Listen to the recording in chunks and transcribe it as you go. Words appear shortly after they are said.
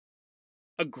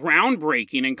A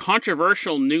groundbreaking and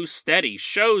controversial new study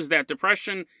shows that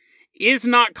depression is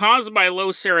not caused by low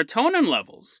serotonin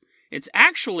levels. It's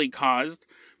actually caused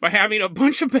by having a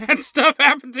bunch of bad stuff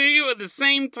happen to you at the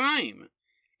same time.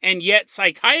 And yet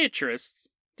psychiatrists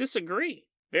disagree.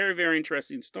 Very, very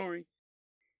interesting story.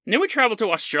 And then we travel to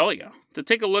Australia to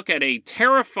take a look at a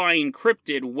terrifying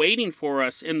cryptid waiting for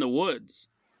us in the woods.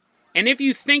 And if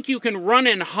you think you can run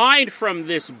and hide from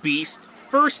this beast,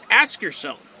 first ask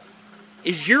yourself,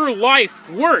 is your life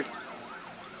worth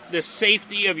the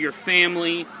safety of your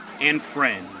family and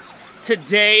friends?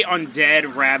 Today on Dead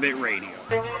Rabbit Radio.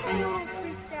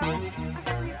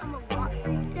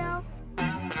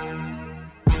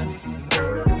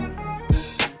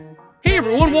 Hey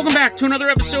everyone, welcome back to another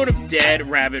episode of Dead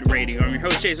Rabbit Radio. I'm your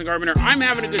host, Jason Garbiner. I'm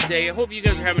having a good day. I hope you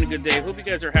guys are having a good day. I hope you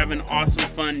guys are having awesome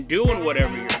fun doing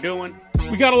whatever you're doing.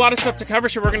 We got a lot of stuff to cover,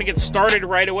 so we're going to get started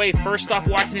right away. First off,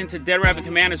 walking into Dead Rabbit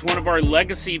Command is one of our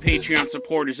legacy Patreon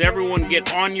supporters. Everyone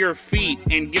get on your feet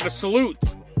and give a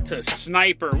salute to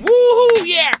Sniper. Woohoo!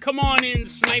 Yeah, come on in,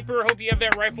 Sniper. Hope you have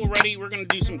that rifle ready. We're going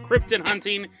to do some cryptid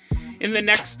hunting in the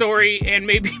next story, and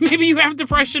maybe you have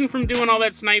depression from doing all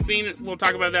that sniping. We'll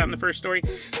talk about that in the first story.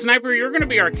 Sniper, you're going to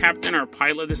be our captain, our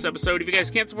pilot this episode. If you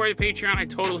guys can't support the Patreon, I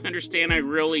totally understand. I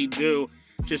really do.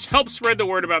 Just help spread the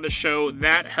word about the show.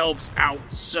 That helps out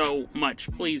so much.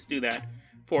 Please do that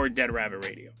for Dead Rabbit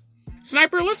Radio.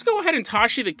 Sniper, let's go ahead and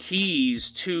toss you the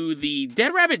keys to the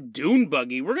Dead Rabbit Dune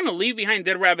Buggy. We're going to leave behind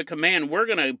Dead Rabbit Command. We're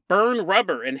going to burn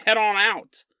rubber and head on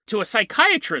out to a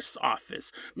psychiatrist's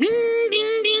office. Ding,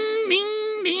 ding, ding,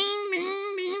 ding, ding,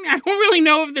 ding, ding. I don't really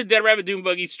know if the Dead Rabbit Dune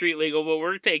Buggy's street legal, but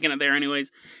we're taking it there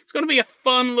anyways. It's going to be a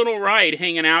fun little ride,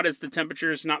 hanging out as the temperature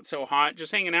is not so hot.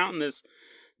 Just hanging out in this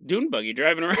Dune Buggy,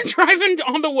 driving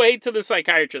on the way to the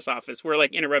psychiatrist's office. We're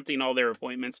like interrupting all their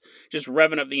appointments, just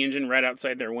revving up the engine right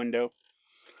outside their window.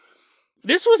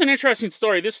 This was an interesting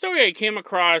story. This story I came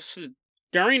across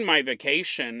during my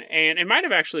vacation, and it might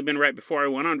have actually been right before I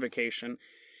went on vacation.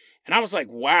 And I was like,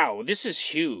 wow, this is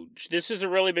huge. This is a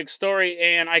really big story,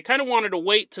 and I kind of wanted to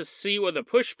wait to see what the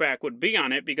pushback would be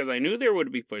on it, because I knew there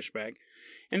would be pushback.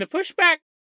 And the pushback,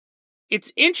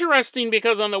 it's interesting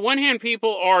because on the one hand,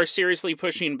 people are seriously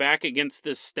pushing back against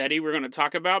this study we're going to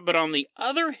talk about, but on the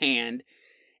other hand,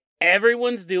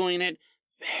 everyone's doing it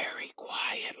very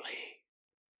quietly.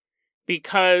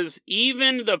 Because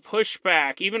even the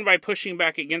pushback, even by pushing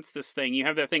back against this thing, you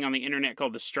have that thing on the internet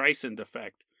called the Streisand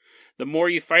effect. The more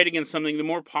you fight against something, the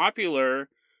more popular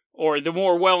or the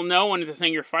more well-known the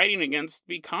thing you're fighting against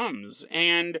becomes.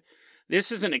 And this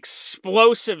is an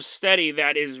explosive study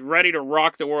that is ready to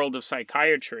rock the world of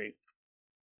psychiatry.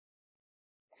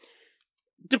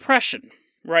 Depression,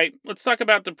 right? Let's talk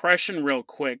about depression real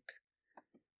quick.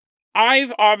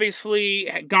 I've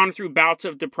obviously gone through bouts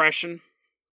of depression.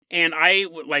 And I,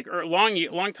 like, a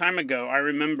long time ago, I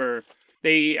remember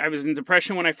I was in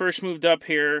depression when I first moved up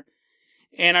here.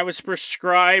 And I was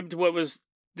prescribed what was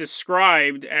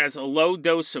described as a low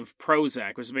dose of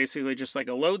Prozac. It was basically just like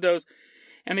a low dose.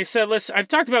 And they said, listen, I've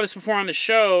talked about this before on the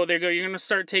show. They go, you're going to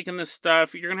start taking this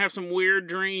stuff. You're going to have some weird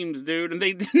dreams, dude. And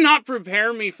they did not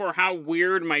prepare me for how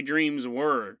weird my dreams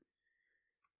were.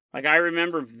 Like, I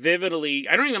remember vividly,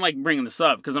 I don't even like bringing this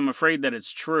up because I'm afraid that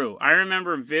it's true. I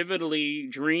remember vividly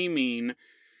dreaming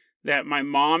that my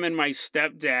mom and my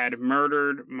stepdad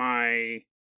murdered my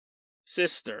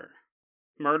sister.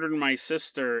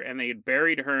 And they had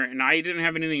buried her, and I didn't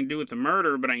have anything to do with the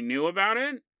murder, but I knew about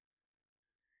it.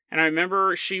 And I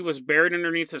remember she was buried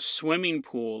underneath a swimming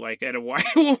pool, like at a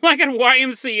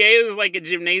YMCA. It was like a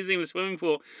gymnasium swimming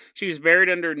pool. She was buried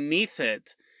underneath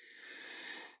it.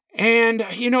 And,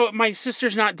 my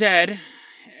sister's not dead,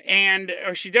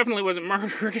 or she definitely wasn't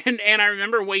murdered. And I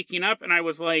remember waking up, and I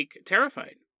was, like,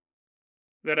 terrified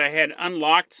that I had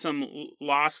unlocked some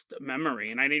lost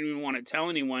memory, and I didn't even want to tell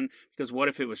anyone, because what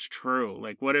if it was true?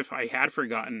 Like, what if I had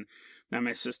forgotten that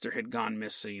my sister had gone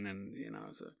missing, and,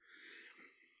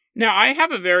 Now, I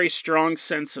have a very strong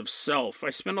sense of self.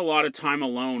 I spend a lot of time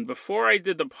alone. Before I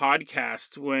did the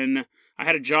podcast, when I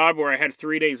had a job where I had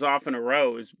 3 days off in a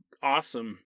row, it was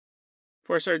awesome.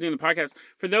 Before I started doing the podcast,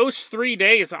 for those 3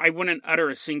 days, I wouldn't utter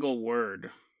a single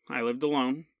word. I lived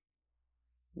alone,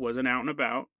 wasn't out and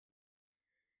about.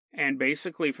 And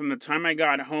basically, from the time I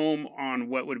got home on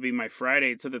what would be my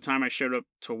Friday to the time I showed up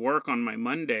to work on my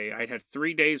Monday, I'd had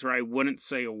 3 days where I wouldn't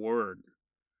say a word.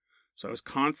 So I was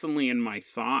constantly in my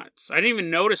thoughts. I didn't even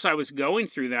notice I was going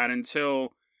through that until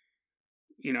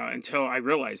I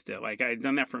realized it. Like, I had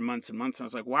done that for months and months. And I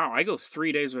was like, wow, I go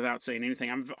 3 days without saying anything.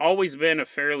 I've always been a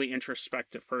fairly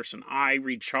introspective person. I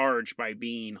recharge by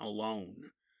being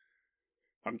alone.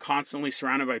 I'm constantly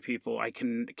surrounded by people. I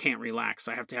can't relax.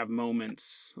 I have to have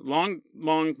moments, long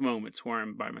moments where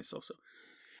I'm by myself.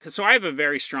 So I have a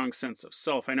very strong sense of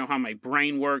self. I know how my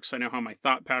brain works. I know how my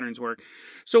thought patterns work.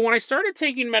 So when I started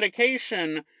taking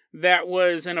medication that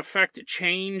was in effect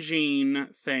changing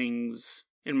things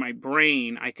in my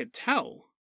brain, I could tell.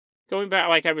 Going back,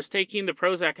 like I was taking the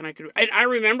Prozac and I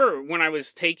remember when I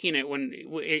was taking it, when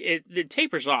it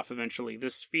tapers off eventually,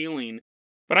 this feeling.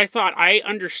 But I thought, I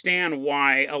understand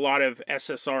why a lot of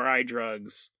SSRI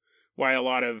drugs, why a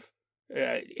lot of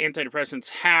antidepressants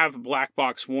have black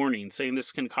box warnings saying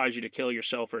this can cause you to kill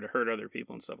yourself or to hurt other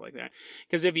people and stuff like that.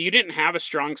 Because if you didn't have a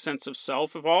strong sense of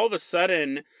self, if all of a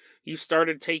sudden you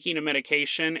started taking a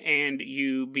medication and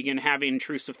you begin having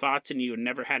intrusive thoughts and you had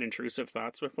never had intrusive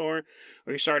thoughts before,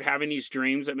 or you start having these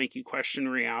dreams that make you question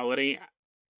reality,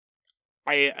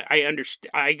 I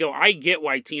understand. I get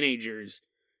why teenagers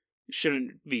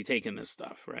shouldn't be taking this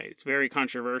stuff, right? It's very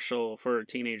controversial for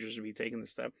teenagers to be taking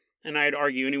this stuff. And I'd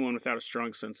argue anyone without a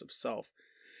strong sense of self.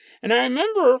 And I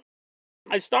remember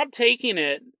I stopped taking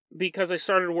it because I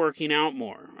started working out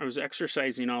more. I was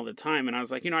exercising all the time. And I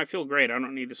was like, I feel great. I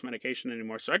don't need this medication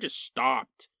anymore. So I just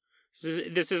stopped.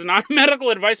 This is not a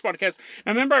medical advice podcast. I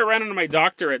remember I ran into my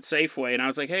doctor at Safeway and I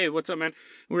was like, hey, what's up, man?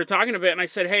 We were talking a bit and I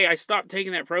said, hey, I stopped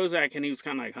taking that Prozac. And he was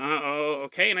kind of like, huh? Oh,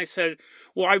 okay. And I said,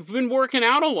 well, I've been working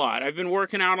out a lot.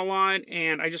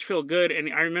 And I just feel good.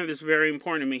 And I remember this very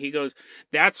important to me. He goes,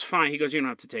 that's fine. He goes, you don't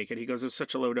have to take it. He goes, it's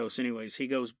such a low dose anyways. He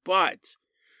goes, but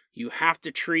you have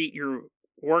to treat your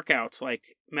workouts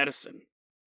like medicine.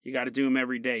 You got to do them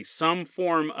every day. Some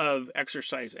form of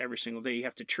exercise every single day. You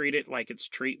have to treat it like it's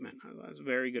treatment. That's a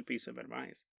very good piece of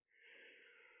advice.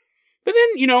 But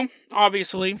then,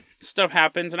 obviously, stuff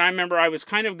happens. And I remember I was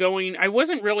kind of going, I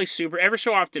wasn't really super, ever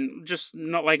so often, just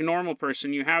not like a normal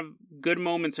person. You have good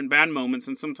moments and bad moments,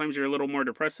 and sometimes you're a little more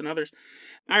depressed than others.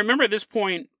 I remember at this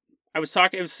point, I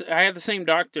had the same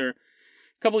doctor.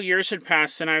 Couple of years had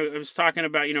passed, and I was talking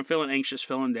about, feeling anxious,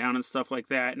 feeling down and stuff like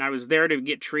that. And I was there to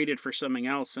get treated for something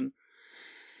else. And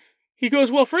he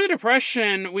goes, well, for the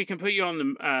depression, we can put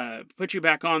you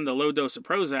back on the low dose of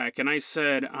Prozac. And I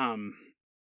said,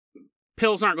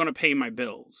 pills aren't going to pay my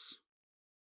bills.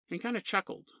 And he kind of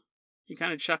chuckled.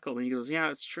 And he goes,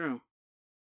 yeah, it's true.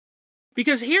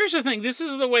 Because here's the thing. This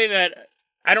is the way that,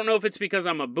 I don't know if it's because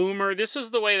I'm a boomer. This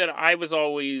is the way that I was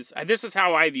always... This is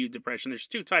how I view depression. There's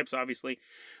two types, obviously.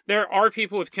 There are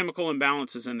people with chemical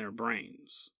imbalances in their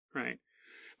brains, right?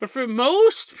 But for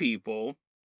most people,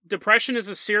 depression is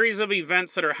a series of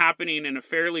events that are happening in a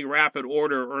fairly rapid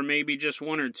order, or maybe just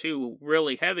one or two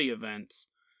really heavy events,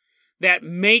 that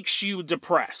makes you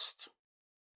depressed.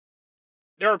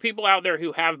 There are people out there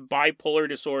who have bipolar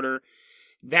disorder.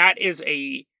 That is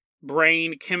a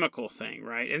brain chemical thing,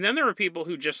 right? And then there are people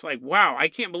who just like, wow, I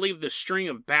can't believe the string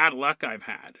of bad luck I've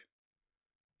had.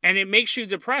 And it makes you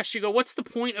depressed. You go, what's the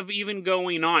point of even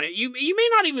going on? You may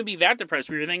not even be that depressed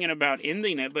when you're thinking about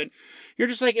ending it, but you're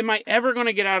just like, am I ever going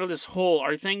to get out of this hole?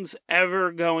 Are things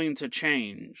ever going to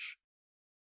change?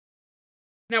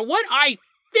 Now, what I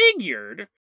figured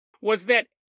was that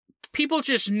people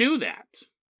just knew that.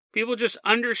 People just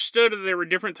understood that there were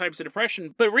different types of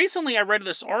depression. But recently I read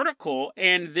this article,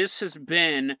 and this has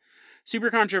been super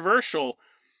controversial.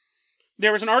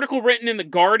 There was an article written in The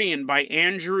Guardian by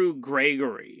Andrew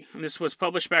Gregory. And this was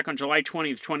published back on July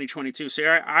 20th, 2022. So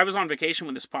I was on vacation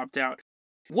when this popped out.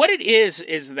 What it is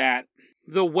that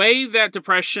the way that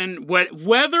depression,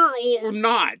 whether or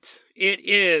not it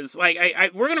is, like,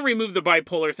 we're going to remove the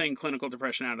bipolar thing, clinical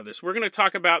depression, out of this. We're going to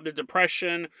talk about the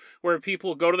depression where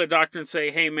people go to the doctor and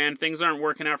say, hey, man, things aren't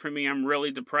working out for me. I'm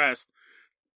really depressed.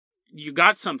 You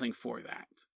got something for that.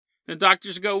 The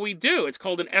doctors go, we do. It's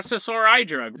called an SSRI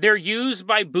drug. They're used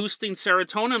by boosting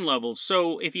serotonin levels.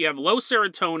 So if you have low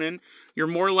serotonin, you're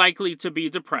more likely to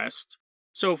be depressed.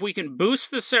 So if we can boost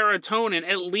the serotonin,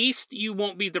 at least you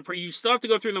won't be depressed. You still have to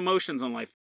go through the motions in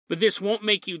life, but this won't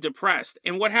make you depressed.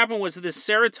 And what happened was this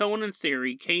serotonin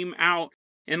theory came out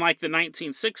in like the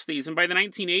 1960s. And by the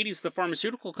 1980s, the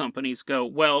pharmaceutical companies go,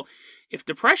 well, if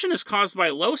depression is caused by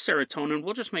low serotonin,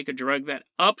 we'll just make a drug that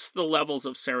ups the levels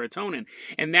of serotonin.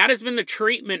 And that has been the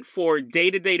treatment for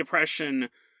day-to-day depression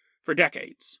for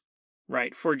decades.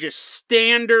 Right, for just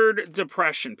standard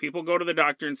depression. People go to the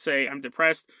doctor and say, I'm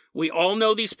depressed. We all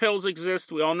know these pills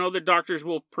exist. We all know that doctors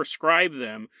will prescribe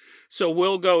them. So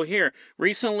we'll go here.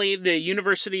 Recently, the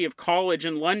University of College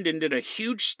in London did a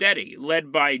huge study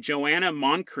led by Joanna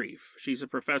Moncrief. She's a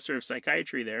professor of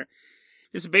psychiatry there.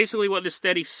 This is basically what the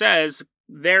study says.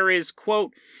 There is,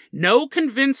 quote, no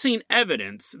convincing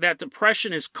evidence that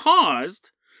depression is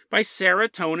caused by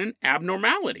serotonin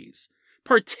abnormalities.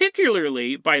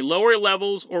 particularly by lower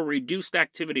levels or reduced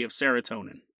activity of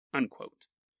serotonin, unquote.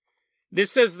 This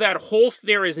says that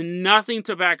there is nothing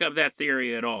to back up that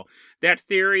theory at all. That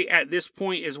theory at this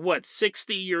point is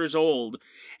 60 years old,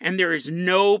 and there is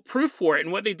no proof for it.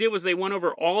 And what they did was they went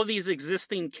over all of these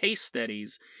existing case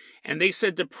studies, and they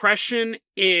said depression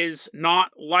is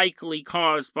not likely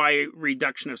caused by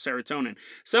reduction of serotonin.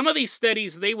 Some of these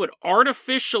studies, they would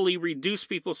artificially reduce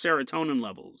people's serotonin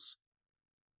levels,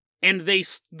 and they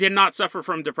did not suffer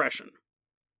from depression.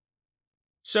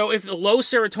 So if the low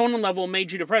serotonin level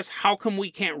made you depressed, how come we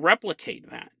can't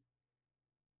replicate that?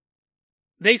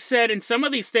 They said in some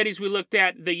of these studies we looked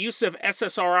at, the use of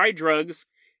SSRI drugs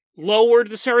lowered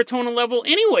the serotonin level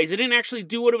anyways. It didn't actually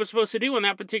do what it was supposed to do in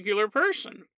that particular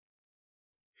person.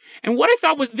 And what I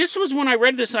thought was, this was when I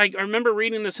read this, I remember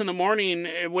reading this in the morning,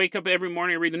 I wake up every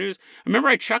morning, I read the news. I remember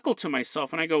I chuckled to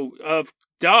myself and I go,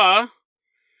 duh.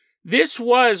 This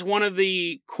was one of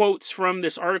the quotes from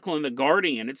this article in The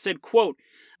Guardian. It said, quote,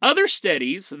 other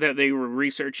studies that they were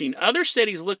researching,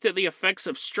 looked at the effects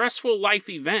of stressful life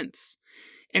events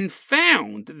and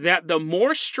found that the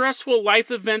more stressful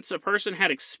life events a person had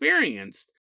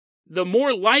experienced, the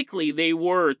more likely they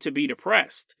were to be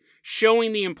depressed,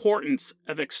 showing the importance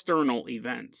of external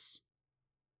events.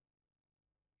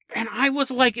 And I was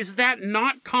like, is that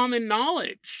not common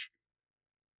knowledge?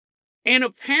 And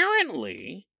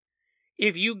apparently,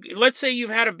 let's say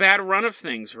you've had a bad run of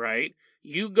things, right?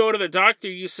 You go to the doctor,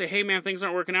 you say, hey man, things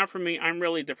aren't working out for me, I'm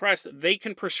really depressed. They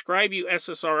can prescribe you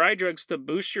SSRI drugs to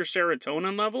boost your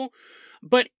serotonin level,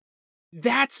 but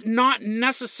that's not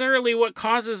necessarily what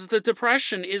causes the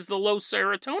depression, is the low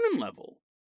serotonin level.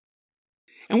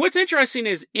 And what's interesting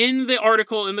is, in the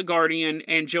article in The Guardian,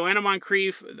 and Joanna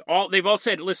Moncrief, they've all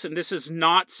said, listen, this is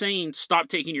not saying stop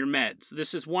taking your meds.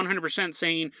 This is 100%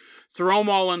 saying throw them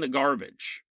all in the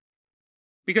garbage.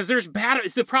 Because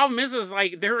the problem is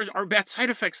like, there are bad side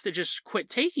effects to just quit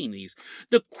taking these.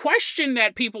 The question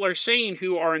that people are saying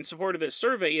who are in support of this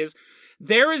survey is,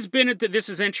 this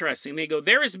is interesting. They go,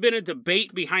 there has been a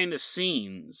debate behind the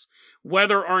scenes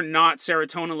whether or not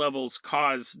serotonin levels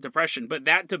cause depression, but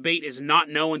that debate is not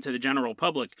known to the general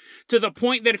public, to the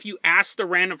point that if you ask the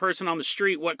random person on the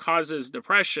street what causes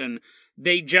depression,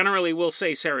 they generally will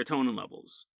say serotonin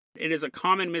levels. It is a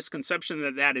common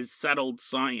misconception that is settled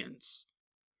science.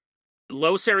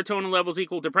 Low serotonin levels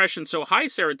equal depression, so high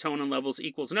serotonin levels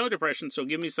equals no depression, so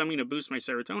give me something to boost my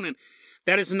serotonin.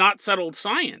 That is not settled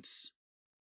science.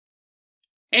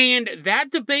 And that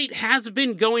debate has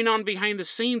been going on behind the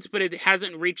scenes, but it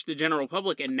hasn't reached the general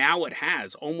public, and now it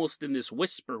has, almost in this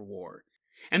whisper war.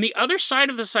 And the other side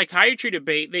of the psychiatry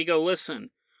debate, they go, listen,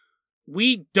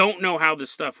 we don't know how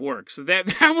this stuff works.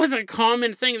 That was a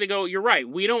common thing. They go, you're right,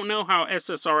 we don't know how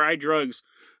SSRI drugs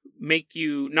make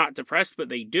you not depressed, but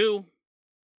they do.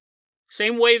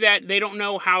 Same way that they don't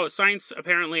know how science,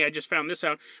 apparently, I just found this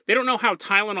out, they don't know how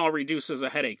Tylenol reduces a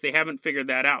headache. They haven't figured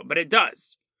that out, but it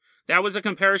does. That was a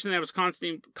comparison that was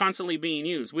constantly being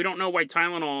used. We don't know why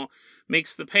Tylenol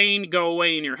makes the pain go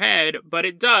away in your head, but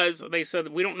it does. They said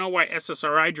we don't know why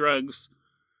SSRI drugs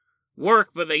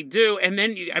work, but they do. And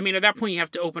then, at that point, you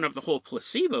have to open up the whole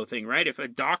placebo thing, right? If a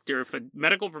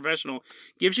medical professional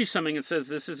gives you something and says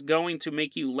this is going to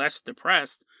make you less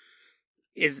depressed,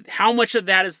 is how much of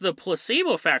that is the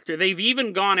placebo factor? They've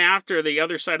even gone after the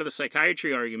other side of the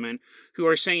psychiatry argument, who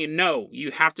are saying, no,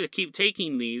 you have to keep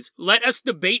taking these. Let us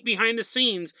debate behind the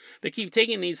scenes, but keep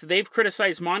taking these. They've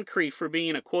criticized Moncrief for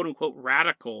being a quote-unquote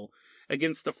radical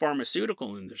against the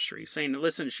pharmaceutical industry, saying,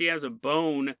 listen, she has a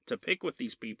bone to pick with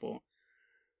these people.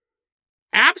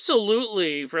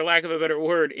 Absolutely, for lack of a better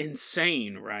word,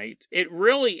 insane, right? It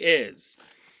really is.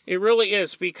 It really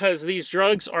is, because these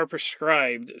drugs are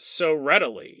prescribed so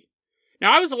readily.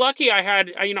 Now, I was lucky.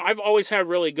 I've always had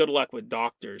really good luck with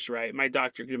doctors, right? My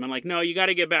doctor could have been like, no, you got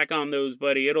to get back on those,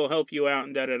 buddy. It'll help you out,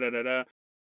 and da-da-da-da-da.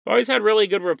 I've always had really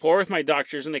good rapport with my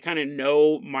doctors, and they kind of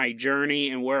know my journey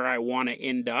and where I want to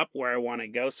end up, where I want to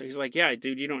go. So he's like, yeah,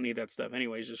 dude, you don't need that stuff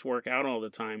anyways. Just work out all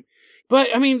the time. But,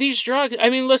 these drugs,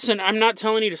 listen, I'm not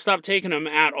telling you to stop taking them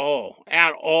at all.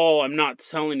 At all, I'm not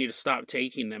telling you to stop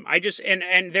taking them.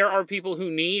 And there are people who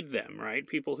need them, right?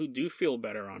 People who do feel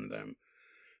better on them.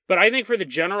 But I think for the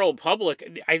general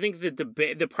public, I think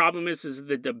the problem is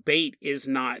the debate is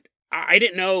not. I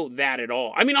didn't know that at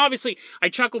all. Obviously, I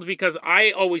chuckled because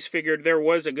I always figured there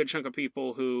was a good chunk of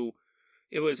people who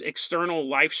it was external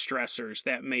life stressors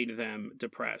that made them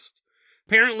depressed.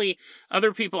 Apparently,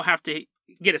 other people have to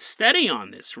get a study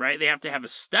on this, right? They have to have a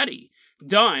study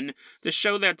done to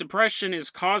show that depression is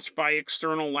caused by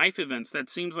external life events. That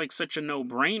seems like such a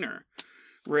no-brainer,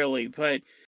 really. But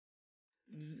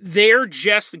they're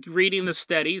just reading the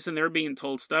studies and they're being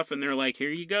told stuff and they're like, here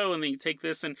you go. And then you take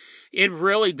this, and it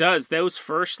really does. Those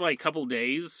first couple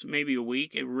days, maybe a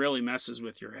week, it really messes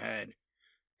with your head.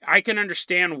 I can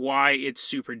understand why it's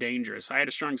super dangerous. I had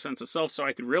a strong sense of self, so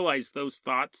I could realize those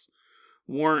thoughts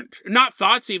weren't, not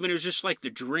thoughts even, it was just the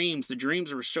dreams. The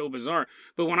dreams were so bizarre.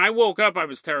 But when I woke up, I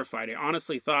was terrified. I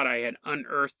honestly thought I had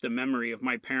unearthed the memory of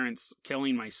my parents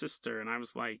killing my sister. And I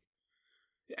was like,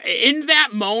 in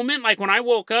that moment, when I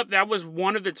woke up, that was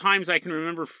one of the times I can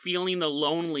remember feeling the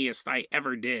loneliest I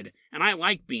ever did. And I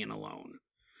like being alone.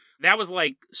 That was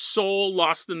soul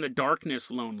lost in the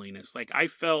darkness loneliness. I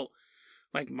felt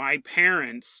like my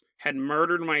parents had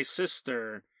murdered my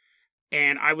sister,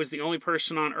 and I was the only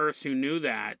person on earth who knew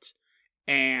that,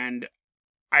 and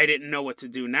I didn't know what to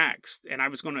do next. And I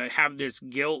was going to have this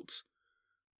guilt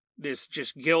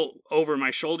over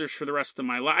my shoulders for the rest of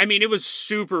my life. I mean, it was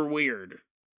super weird.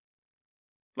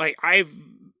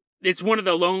 It's one of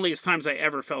the loneliest times I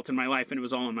ever felt in my life, and it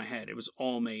was all in my head. It was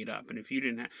all made up. And if you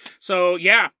didn't so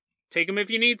yeah, take them if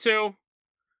you need to.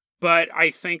 But I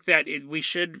think that we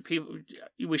should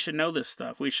know this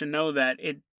stuff. We should know that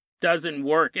it doesn't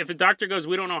work. If a doctor goes,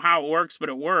 we don't know how it works, but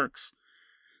it works,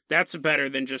 that's better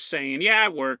than just saying, yeah,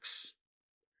 it works.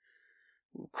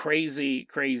 Crazy,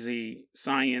 crazy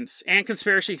science and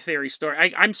conspiracy theory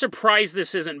story. I'm surprised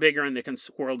this isn't bigger in the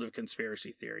world of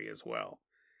conspiracy theory as well.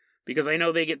 Because I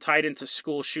know they get tied into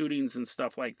school shootings and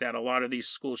stuff like that. A lot of these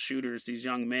school shooters, these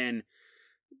young men,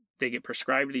 they get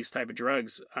prescribed these type of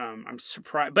drugs. I'm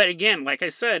surprised. But again, like I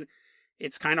said,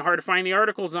 it's kind of hard to find the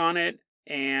articles on it.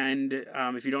 And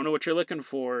if you don't know what you're looking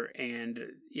for. And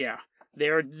yeah,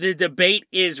 the debate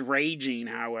is raging,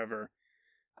 however.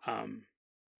 And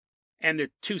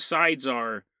the two sides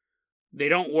are, they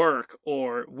don't work,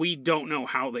 or we don't know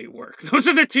how they work. Those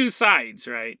are the two sides,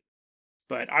 right?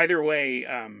 But either way,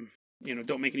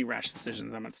 don't make any rash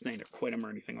decisions. I'm not saying to quit them or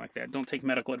anything like that. Don't take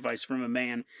medical advice from a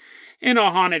man in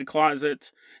a haunted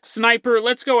closet. Sniper,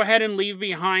 let's go ahead and leave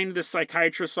behind the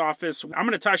psychiatrist's office. I'm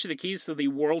going to toss you the keys to the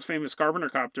world-famous Carpenter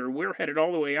copter. We're headed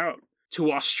all the way out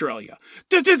to Australia.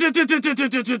 I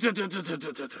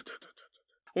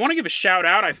want to give a shout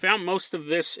out. I found most of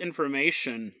this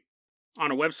information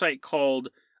on a website called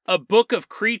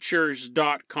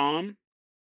abookofcreatures.com.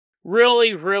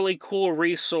 Really, really cool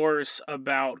resource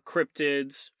about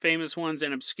cryptids, famous ones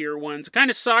and obscure ones. It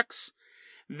kind of sucks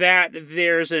that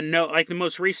there's a note, the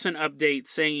most recent update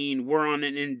saying we're on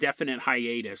an indefinite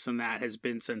hiatus, and that has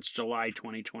been since July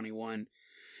 2021.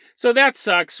 So that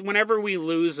sucks. Whenever we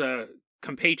lose a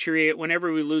compatriot,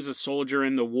 whenever we lose a soldier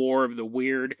in the war of the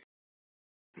weird,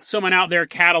 someone out there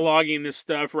cataloging this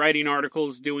stuff, writing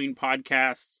articles, doing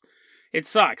podcasts, it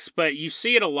sucks, but you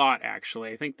see it a lot,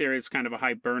 actually. I think there is kind of a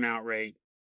high burnout rate.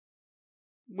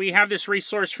 We have this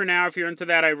resource for now. If you're into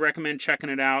that, I recommend checking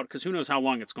it out, because who knows how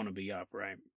long it's going to be up,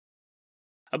 right?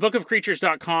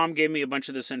 abookofcreatures.com gave me a bunch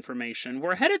of this information.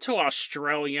 We're headed to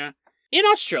Australia. In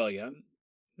Australia,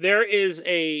 there is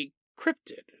a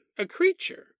cryptid, a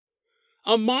creature,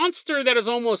 a monster that is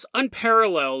almost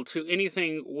unparalleled to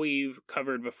anything we've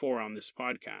covered before on this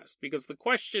podcast. Because the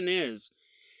question is,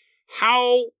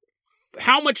 how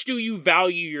much do you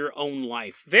value your own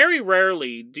life? Very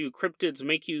rarely do cryptids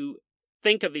make you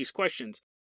think of these questions.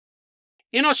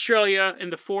 In Australia, in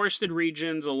the forested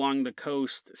regions along the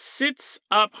coast, sits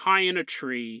up high in a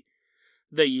tree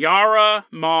the Yarra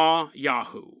Ma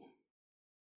Yahoo.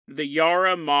 The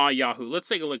Yarra Ma Yahoo. Let's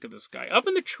take a look at this guy. Up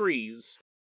in the trees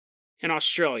in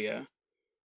Australia,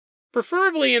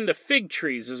 preferably in the fig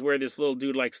trees is where this little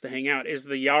dude likes to hang out, is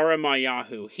the Yarra Ma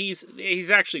Yahoo. He's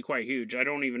actually quite huge. I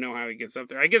don't even know how he gets up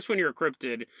there. I guess when you're a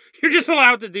cryptid, you're just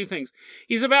allowed to do things.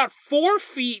 He's about 4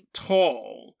 feet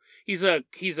tall. He's a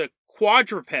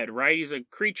quadruped, right? He's a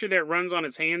creature that runs on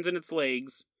its hands and its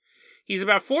legs. He's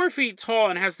about 4 feet tall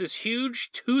and has this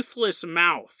huge toothless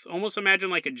mouth. Almost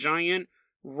imagine like a giant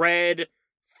red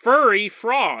furry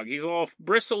frog. He's all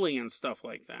bristly and stuff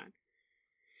like that.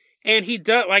 And he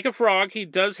does, like a frog, he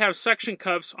does have suction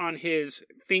cups on his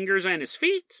fingers and his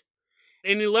feet.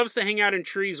 And he loves to hang out in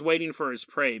trees waiting for his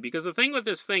prey. Because the thing with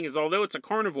this thing is, although it's a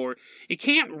carnivore, it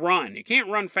can't run. It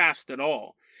can't run fast at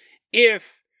all.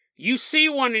 If you see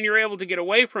one and you're able to get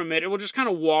away from it, it will just kind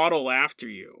of waddle after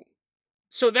you.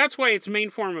 So that's why its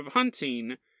main form of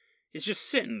hunting is just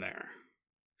sitting there.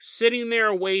 Sitting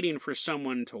there waiting for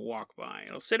someone to walk by.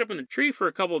 It'll sit up in the tree for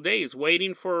a couple of days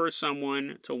waiting for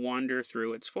someone to wander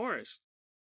through its forest.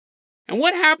 And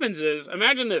what happens is,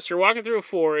 imagine this, you're walking through a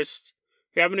forest,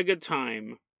 you're having a good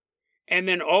time, and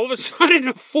then all of a sudden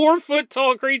a 4 foot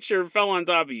tall creature fell on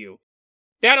top of you.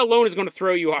 that alone is going to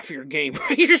throw you off your game.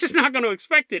 You're just not going to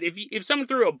expect it. If someone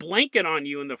threw a blanket on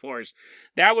you in the forest,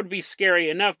 that would be scary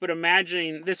enough. But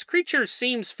imagine, this creature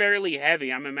seems fairly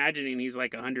heavy. I'm imagining he's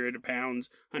like 100 pounds,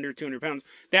 100, 200 pounds.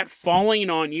 That falling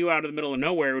on you out of the middle of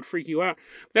nowhere would freak you out.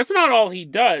 But that's not all he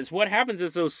does. What happens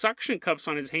is those suction cups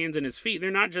on his hands and his feet,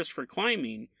 they're not just for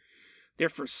climbing. They're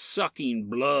for sucking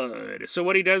blood. So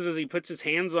what he does is he puts his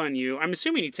hands on you. I'm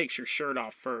assuming he takes your shirt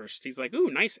off first. He's like, ooh,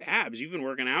 nice abs. You've been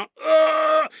working out.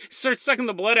 Starts sucking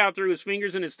the blood out through his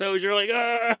fingers and his toes. You're like,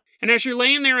 And as you're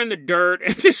laying there in the dirt,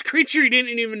 and this creature you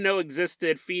didn't even know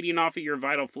existed, feeding off of your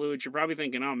vital fluids, you're probably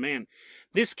thinking, oh man,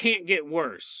 this can't get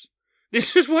worse.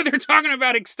 This is what they're talking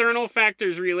about, external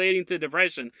factors relating to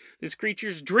depression. This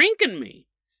creature's drinking me.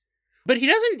 But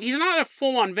he's not a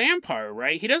full-on vampire,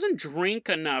 right? He doesn't drink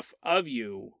enough of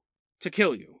you to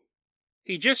kill you.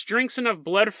 He just drinks enough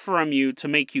blood from you to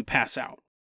make you pass out.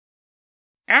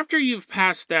 After you've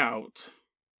passed out,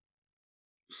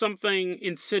 something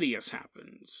insidious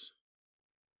happens.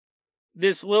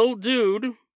 This little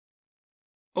dude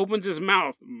opens his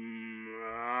mouth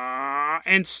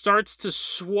and starts to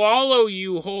swallow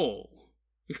you whole.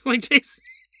 You're like, Jason,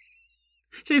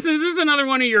 is this another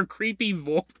one of your creepy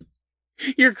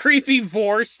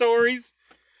vor stories?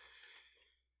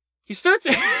 He starts,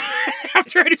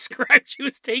 after I described you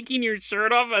as taking your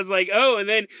shirt off, I was like, oh, and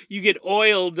then you get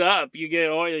oiled up. You get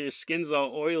oil, your skin's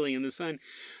all oily in the sun.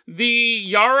 The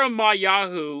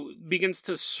Yaramayahu begins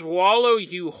to swallow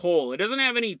you whole. It doesn't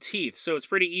have any teeth, so it's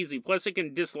pretty easy. Plus, it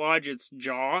can dislodge its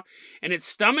jaw, and its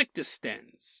stomach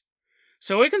distends.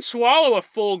 So it can swallow a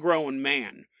full-grown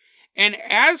man. And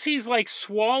as he's, like,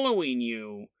 swallowing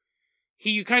you,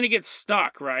 you kind of get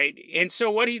stuck, right? And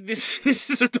so this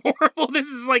is adorable. This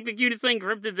is like the cutest thing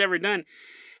cryptid's ever done.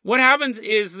 What happens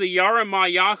is the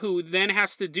Yaramayahu then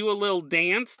has to do a little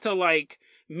dance to like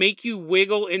make you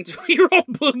wiggle into you're all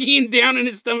boogieing down in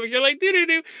his stomach. You're like,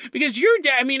 doo-doo-doo. Because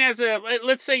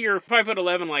let's say you're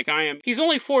 5'11" like I am. He's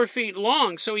only 4 feet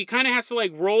long, so he kind of has to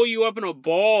like roll you up in a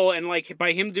ball, and like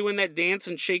by him doing that dance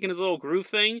and shaking his little groove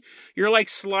thing, you're like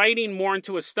sliding more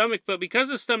into his stomach. But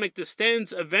because his stomach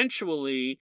distends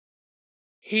eventually,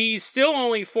 he's still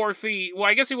only 4 feet. Well,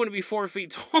 I guess he wouldn't be 4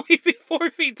 feet tall. He'd be 4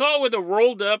 feet tall with a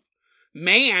rolled up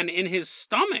man in his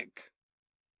stomach.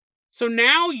 So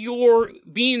now you're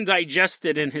being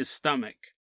digested in his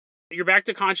stomach. You're back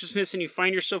to consciousness and you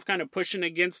find yourself kind of pushing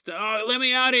against, oh, let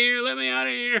me out of here, let me out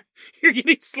of here.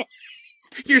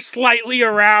 You're slightly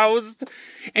aroused.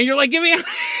 And you're like, get me out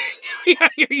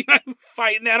of here. You're not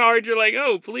fighting that hard. You're like,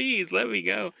 oh, please, let me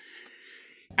go.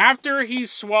 After he's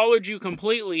swallowed you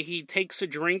completely, he takes a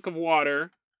drink of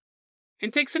water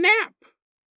and takes a nap.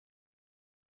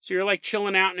 So you're like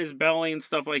chilling out in his belly and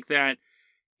stuff like that.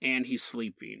 And he's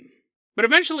sleeping. But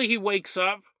eventually he wakes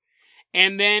up,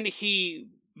 and then he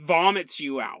vomits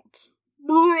you out.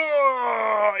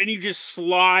 And you just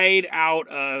slide out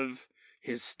of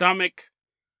his stomach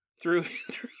through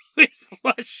his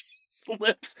luscious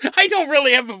lips. I don't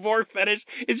really have a vor fetish.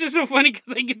 It's just so funny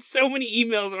because I get so many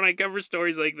emails when I cover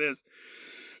stories like this.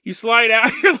 You slide out,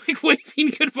 you're like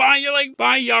waving goodbye. You're like,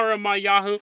 bye,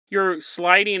 Yaramayahu. You're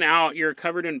sliding out, you're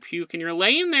covered in puke, and you're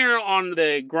laying there on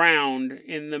the ground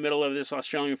in the middle of this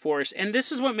Australian forest. And this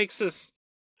is what makes this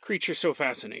creature so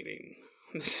fascinating.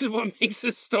 This is what makes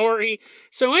this story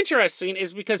so interesting,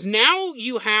 is because now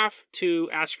you have to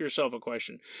ask yourself a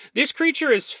question. This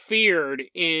creature is feared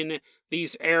in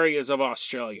these areas of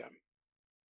Australia.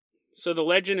 So the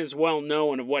legend is well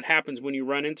known of what happens when you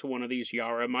run into one of these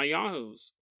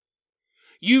Yaramayahus.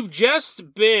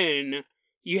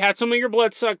 You had some of your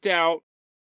blood sucked out,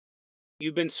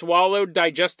 you've been swallowed,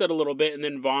 digested a little bit, and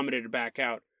then vomited back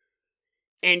out.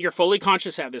 And you're fully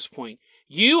conscious at this point.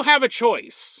 You have a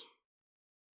choice.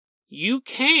 You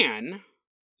can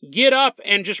get up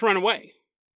and just run away.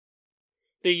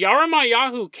 The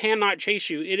Yaramayahu cannot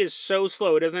chase you. It is so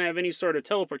slow. It doesn't have any sort of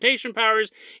teleportation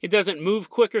powers. It doesn't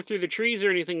move quicker through the trees or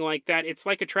anything like that. It's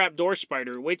like a trapdoor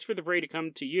spider. It waits for the prey to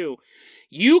come to you.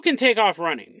 You can take off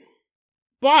running.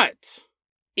 But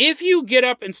if you get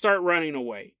up and start running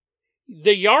away,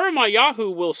 the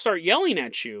Yaramayahu will start yelling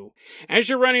at you. As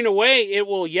you're running away, it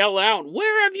will yell out,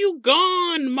 "Where have you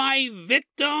gone, my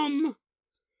victim?"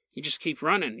 You just keep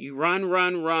running. You run,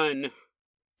 run, run.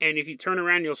 And if you turn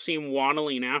around, you'll see him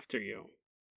waddling after you.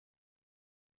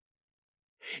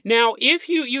 Now, if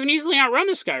you can easily outrun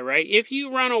this guy, right? If you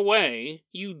run away,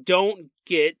 you don't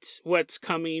get what's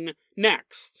coming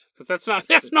next. Because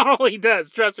that's not all he does.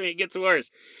 Trust me, it gets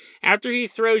worse. After he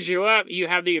throws you up, you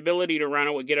have the ability to run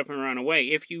away, get up and run away.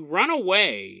 If you run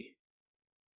away,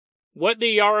 what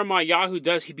the Yaramayahu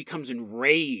does, he becomes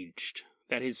enraged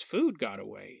that his food got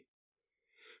away.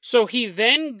 So he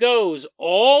then goes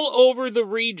all over the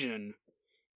region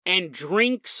and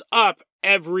drinks up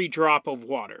every drop of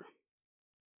water.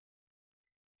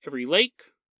 Every lake,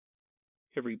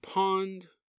 every pond,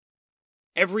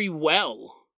 every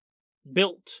well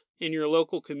built in your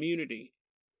local community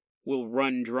will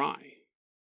run dry.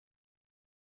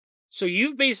 So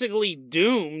you've basically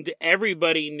doomed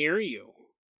everybody near you.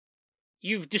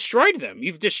 You've destroyed them.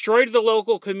 You've destroyed the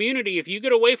local community. If you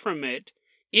get away from it,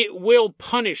 it will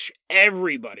punish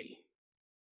everybody.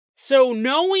 So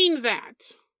knowing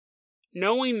that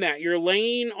you're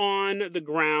laying on the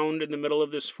ground in the middle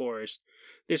of this forest,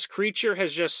 this creature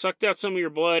has just sucked out some of your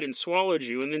blood and swallowed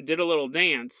you and then did a little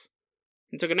dance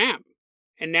and took a nap.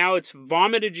 And now it's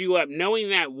vomited you up. Knowing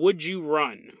that, would you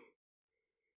run?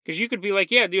 Because you could be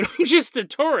like, yeah, dude, I'm just a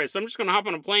tourist. I'm just going to hop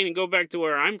on a plane and go back to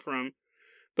where I'm from.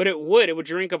 But it would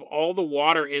drink up all the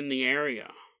water in the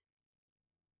area.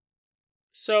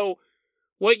 So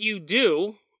what you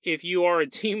do, if you are a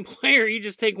team player, you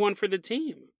just take one for the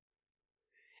team.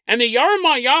 And the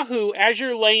Yaramayahu, as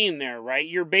you're laying there, right,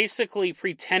 you're basically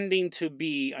pretending to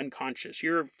be unconscious.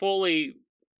 You're fully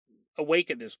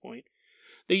awake at this point.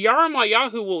 The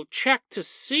Yaramayahu will check to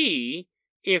see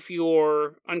if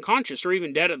you're unconscious or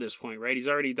even dead at this point, right? He's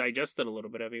already digested a little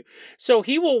bit of you. So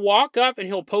he will walk up and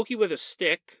he'll poke you with a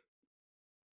stick.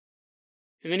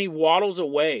 And then he waddles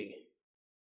away.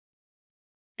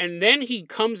 And then he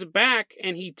comes back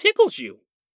and he tickles you.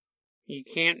 You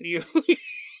can't,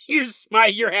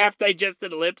 your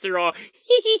half-digested lips are all,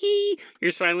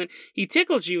 you're smiling. He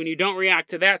tickles you and you don't react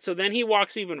to that. So then he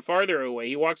walks even farther away.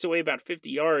 He walks away about 50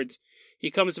 yards. He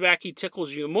comes back, he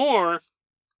tickles you more.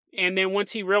 And then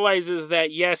once he realizes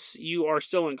that, yes, you are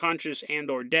still unconscious and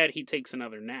or dead, he takes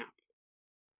another nap.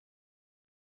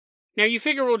 Now you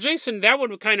figure, well, Jason, that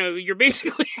would you're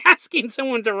basically asking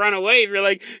someone to run away if you're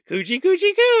like, coochie,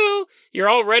 coochie, coo. You're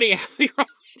already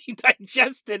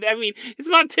digested. I mean, it's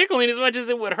not tickling as much as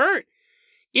it would hurt.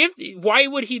 Why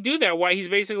would he do that? Why he's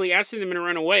basically asking them to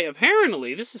run away?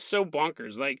 Apparently, this is so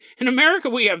bonkers. Like, in America,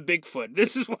 we have Bigfoot.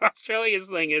 This is what Australia's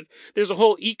thing is. There's a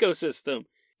whole ecosystem.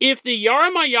 If the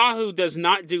Yaramayahu does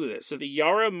not do this,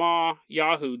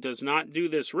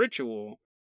 ritual,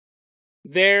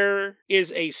 there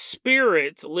is a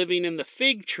spirit living in the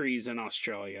fig trees in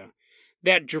Australia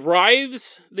that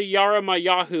drives the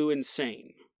Yaramayahu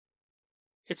insane.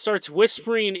 It starts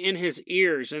whispering in his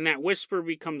ears, and that whisper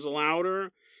becomes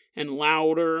louder and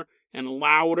louder and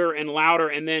louder and louder,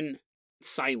 and then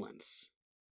silence.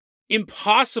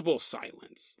 Impossible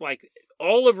silence. Like,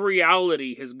 all of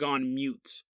reality has gone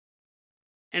mute.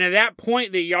 And at that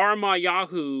point, the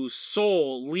Yaramayahu's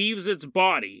soul leaves its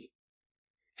body,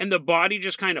 and the body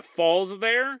just kind of falls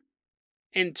there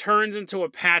and turns into a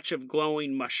patch of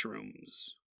glowing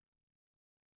mushrooms.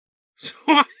 So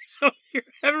if you're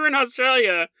ever in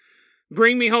Australia,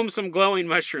 bring me home some glowing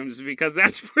mushrooms, because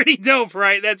that's pretty dope,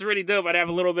 right? That's pretty dope. I'd have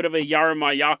a little bit of a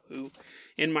Yaramayahu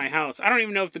in my house. I don't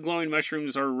even know if the glowing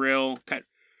mushrooms are real.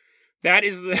 That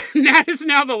is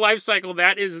now the life cycle.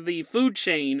 That is the food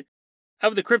chain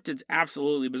of the cryptids.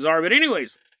 Absolutely bizarre. But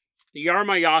anyways, the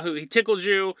Yaramayahu, he tickles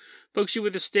you, pokes you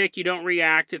with a stick, you don't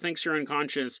react, it thinks you're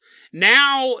unconscious.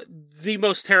 Now, the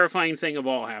most terrifying thing of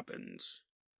all happens.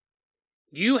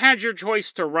 You had your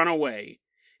choice to run away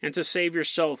and to save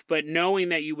yourself, but knowing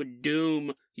that you would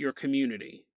doom your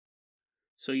community.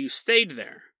 So you stayed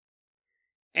there.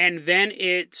 And then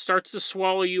it starts to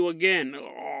swallow you again.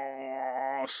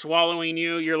 Swallowing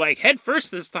you. You're like, head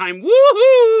first this time.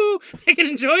 Woohoo! I can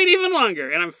enjoy it even longer.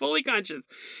 And I'm fully conscious.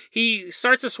 He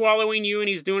starts to swallowing you, and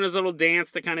he's doing his little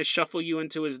dance to kind of shuffle you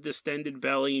into his distended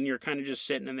belly, and you're kind of just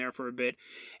sitting in there for a bit.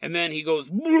 And then he goes,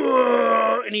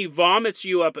 and he vomits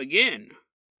you up again.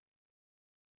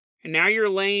 And now you're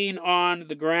laying on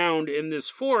the ground in this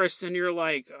forest, and you're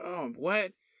like, oh,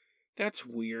 what? That's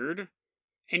weird.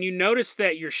 And you notice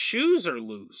that your shoes are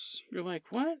loose. You're like,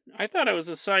 what? I thought I was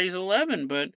a size 11,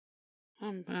 but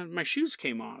my shoes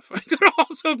came off. It could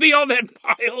also be all that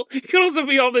bile. It could also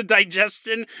be all the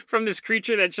digestion from this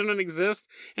creature that shouldn't exist.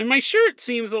 And my shirt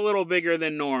seems a little bigger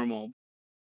than normal.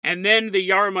 And then the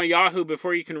Yaramayahu,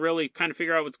 before you can really kind of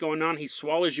figure out what's going on, he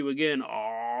swallows you again.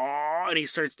 Aww, and he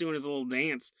starts doing his little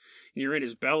dance. And you're in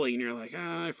his belly, and you're like,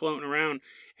 floating around.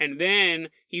 And then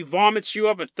he vomits you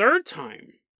up a third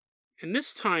time. And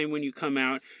this time when you come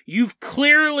out, you've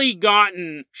clearly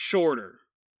gotten shorter.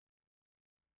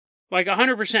 Like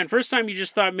 100%. First time you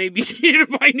just thought maybe you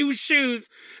needed to buy new shoes,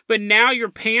 but now your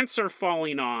pants are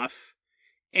falling off,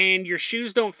 and your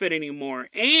shoes don't fit anymore,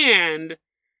 and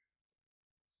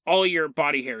all your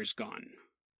body hair is gone.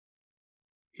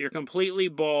 You're completely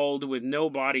bald with no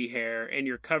body hair, and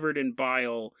you're covered in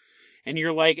bile, And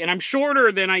you're like, and I'm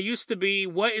shorter than I used to be.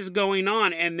 What is going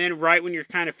on? And then right when you're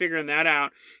kind of figuring that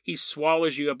out, he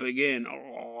swallows you up again.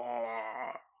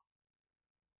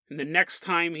 And the next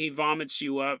time he vomits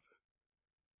you up,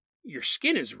 your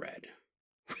skin is red.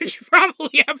 Which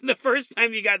probably happened the first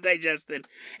time you got digested.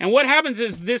 And what happens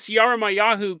is this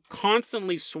Yaramayahu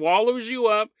constantly swallows you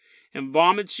up and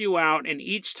vomits you out. And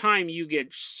each time you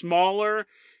get smaller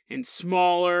and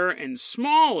smaller and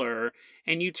smaller,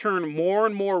 and you turn more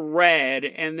and more red,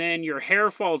 and then your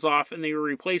hair falls off, and they are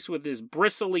replaced with this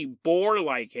bristly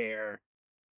boar-like hair.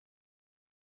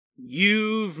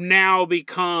 You've now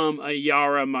become a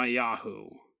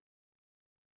Yaramayahu.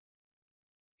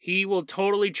 He will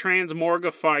totally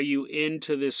transmorgify you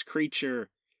into this creature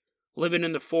living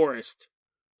in the forest,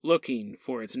 looking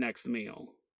for its next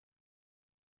meal.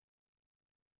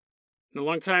 The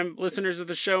long-time listeners of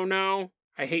the show know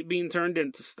I hate being turned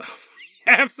into stuff.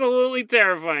 Absolutely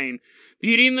terrifying.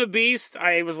 Beauty and the Beast,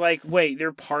 I was like, wait,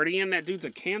 they're partying? That dude's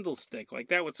a candlestick. Like,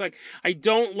 that would suck. I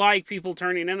don't like people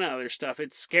turning into other stuff.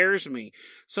 It scares me.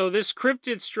 So this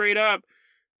cryptid straight up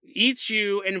eats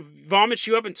you and vomits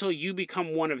you up until you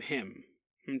become one of him.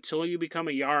 Until you become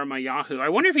a Yaramayahu. I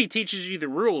wonder if he teaches you the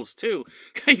rules, too.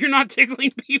 You're not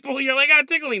tickling people. You're like,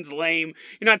 tickling's lame.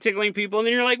 You're not tickling people. And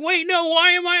then you're like, wait, no,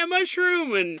 why am I a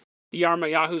mushroom? And the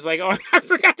Yaramayahu's like, oh, I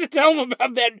forgot to tell him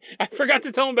about that. I forgot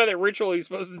to tell him about that ritual he's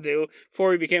supposed to do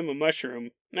before he became a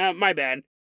mushroom. My bad.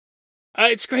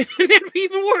 It's great. That'd be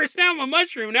even worse. Now I'm a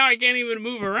mushroom. Now I can't even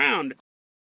move around.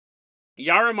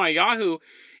 Yaramayahu,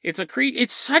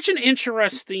 it's such an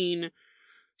interesting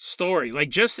story. Like,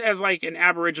 just as like an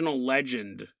Aboriginal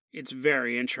legend, it's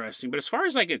very interesting. But as far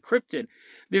as like a cryptid,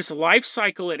 this life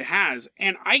cycle it has,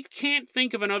 and I can't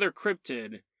think of another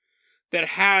cryptid that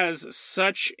has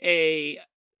such a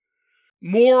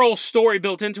moral story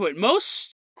built into it.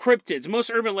 Most cryptids, most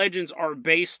urban legends are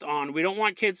based on, we don't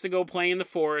want kids to go play in the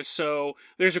forest, so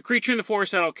there's a creature in the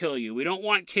forest that'll kill you. We don't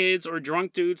want kids or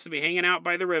drunk dudes to be hanging out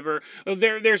by the river.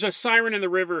 There's a siren in the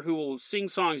river who will sing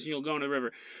songs and you'll go in the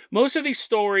river. Most of these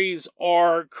stories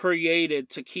are created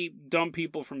to keep dumb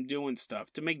people from doing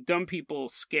stuff, to make dumb people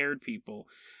scared people,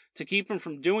 to keep them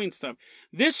from doing stuff.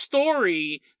 This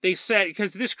story, they said,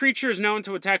 because this creature is known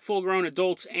to attack full-grown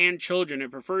adults and children.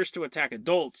 It prefers to attack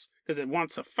adults because it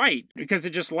wants to fight, because it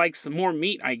just likes more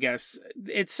meat, I guess.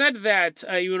 It said that,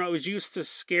 it was used to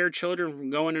scare children from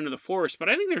going into the forest, but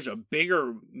I think there's a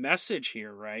bigger message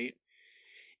here, right?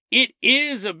 It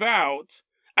is about,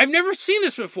 I've never seen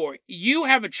this before. You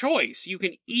have a choice. You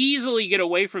can easily get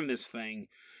away from this thing,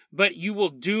 but you will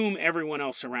doom everyone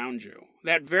else around you.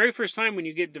 That very first time when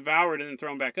you get devoured and then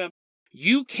thrown back up,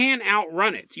 you can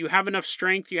outrun it. You have enough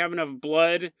strength, you have enough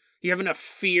blood, you have enough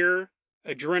fear,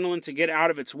 adrenaline to get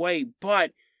out of its way,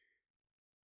 but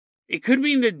it could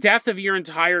mean the death of your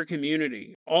entire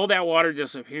community. All that water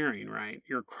disappearing, right?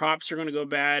 Your crops are going to go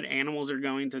bad, animals are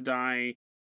going to die.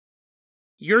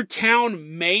 Your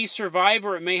town may survive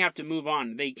or it may have to move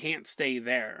on. They can't stay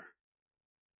there.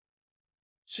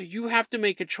 So you have to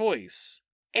make a choice.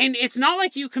 And it's not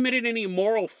like you committed any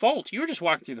moral fault. You were just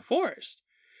walking through the forest.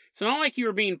 It's not like you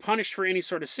were being punished for any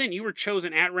sort of sin. You were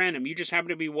chosen at random. You just happened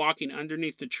to be walking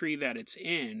underneath the tree that it's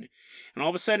in. And all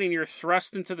of a sudden, you're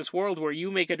thrust into this world where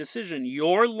you make a decision.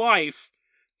 Your life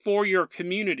for your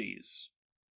communities.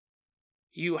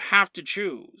 You have to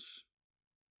choose.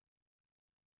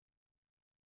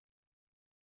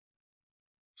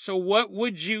 So what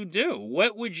would you do?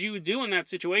 What would you do in that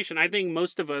situation? I think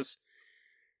most of us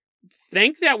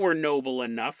think that we're noble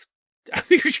enough.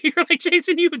 You're like,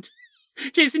 Jason, you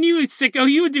sicko,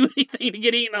 you would do anything to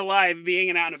get eaten alive, being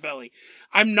hanging out in a belly.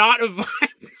 I'm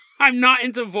not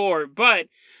into vor, but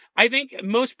I think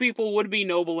most people would be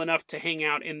noble enough to hang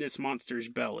out in this monster's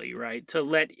belly, right? To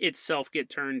let itself get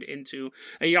turned into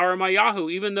a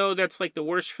Yaramayahu, even though that's like the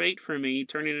worst fate for me,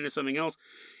 turning into something else.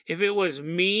 If it was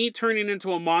me turning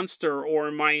into a monster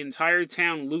or my entire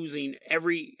town losing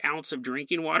every ounce of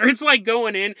drinking water, it's like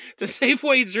going in to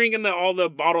Safeway's drinking all the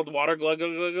bottled water, glug,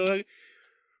 glug, glug, glug.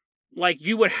 Like,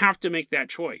 you would have to make that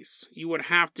choice. You would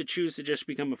have to choose to just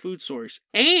become a food source.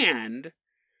 And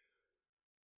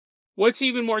what's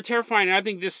even more terrifying, and I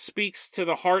think this speaks to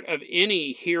the heart of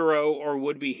any hero or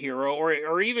would-be hero,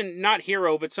 or even not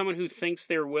hero, but someone who thinks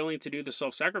they're willing to do the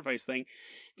self-sacrifice thing.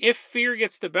 If fear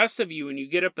gets the best of you and you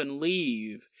get up and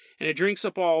leave, and it drinks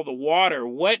up all the water,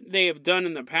 what they have done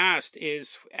in the past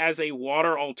is, as a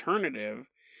water alternative,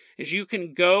 is you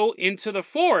can go into the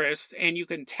forest and you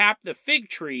can tap the fig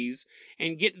trees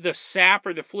and get the sap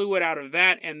or the fluid out of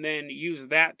that and then use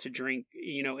that to drink,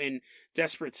 in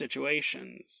desperate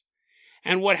situations.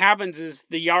 And what happens is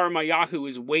the Yaramayahu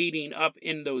is waiting up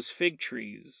in those fig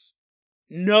trees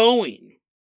knowing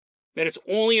that it's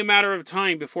only a matter of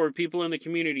time before people in the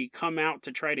community come out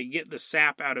to try to get the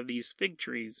sap out of these fig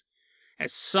trees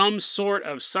as some sort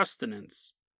of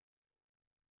sustenance.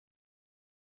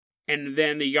 And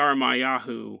then the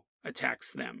Yaramayahu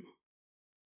attacks them.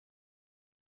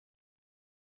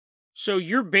 So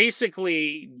you're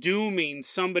basically dooming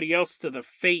somebody else to the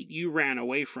fate you ran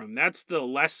away from. That's the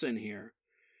lesson here.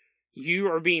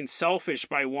 You are being selfish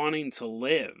by wanting to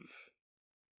live.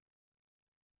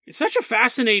 It's such a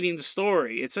fascinating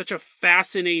story. It's such a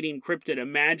fascinating cryptid.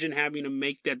 Imagine having to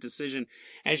make that decision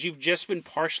as you've just been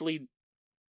partially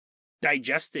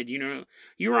digested. You know,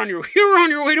 you were on your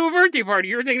way to a birthday party.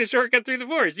 You were taking a shortcut through the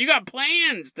forest. You got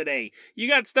plans today. You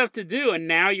got stuff to do, and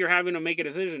now you're having to make a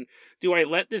decision. Do I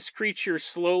let this creature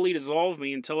slowly dissolve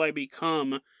me until I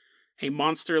become a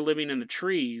monster living in the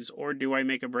trees, or do I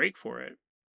make a break for it?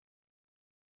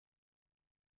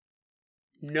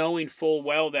 Knowing full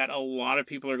well that a lot of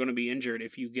people are going to be injured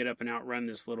if you get up and outrun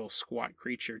this little squat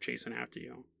creature chasing after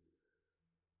you.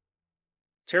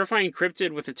 Terrifying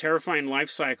cryptid with a terrifying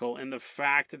life cycle, and the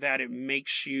fact that it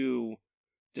makes you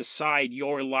decide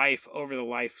your life over the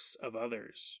lives of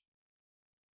others.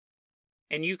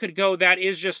 And you could go, that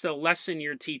is just a lesson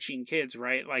you're teaching kids,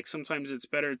 right? Like, sometimes it's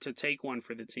better to take one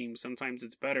for the team. Sometimes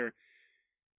it's better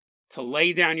to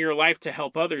lay down your life to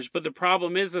help others. But the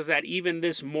problem is that even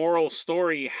this moral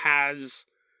story has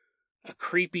a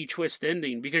creepy twist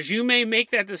ending, because you may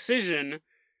make that decision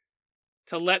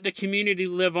to let the community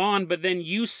live on, but then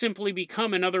you simply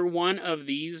become another one of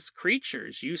these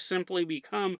creatures. You simply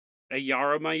become a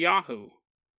Yaramayahu.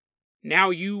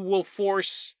 Now you will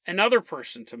force another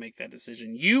person to make that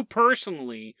decision. You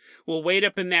personally will wait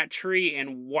up in that tree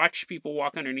and watch people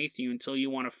walk underneath you until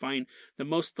you want to find the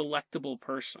most delectable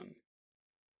person.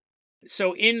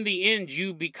 So in the end,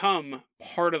 you become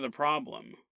part of the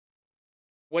problem.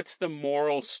 What's the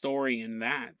moral story in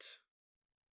that?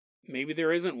 Maybe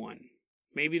there isn't one.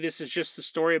 Maybe this is just a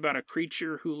story about a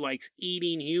creature who likes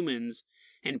eating humans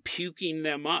and puking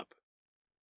them up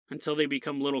until they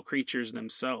become little creatures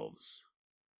themselves.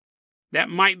 That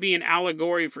might be an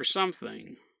allegory for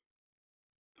something.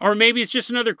 Or maybe it's just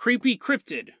another creepy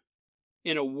cryptid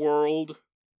in a world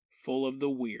full of the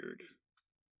weird.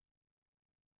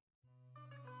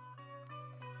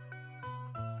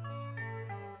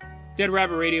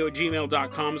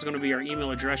 DeadRabbitRadio@gmail.com is going to be our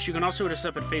email address. You can also hit us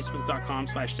up at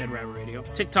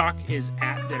Facebook.com/DeadRabbitRadio. TikTok is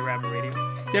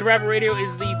 @DeadRabbitRadio. Dead Rabbit Radio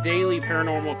is the daily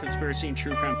paranormal, conspiracy, and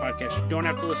true crime podcast. You don't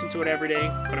have to listen to it every day,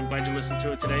 but I'm glad you listened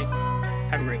to it today.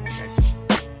 Have a great one, guys.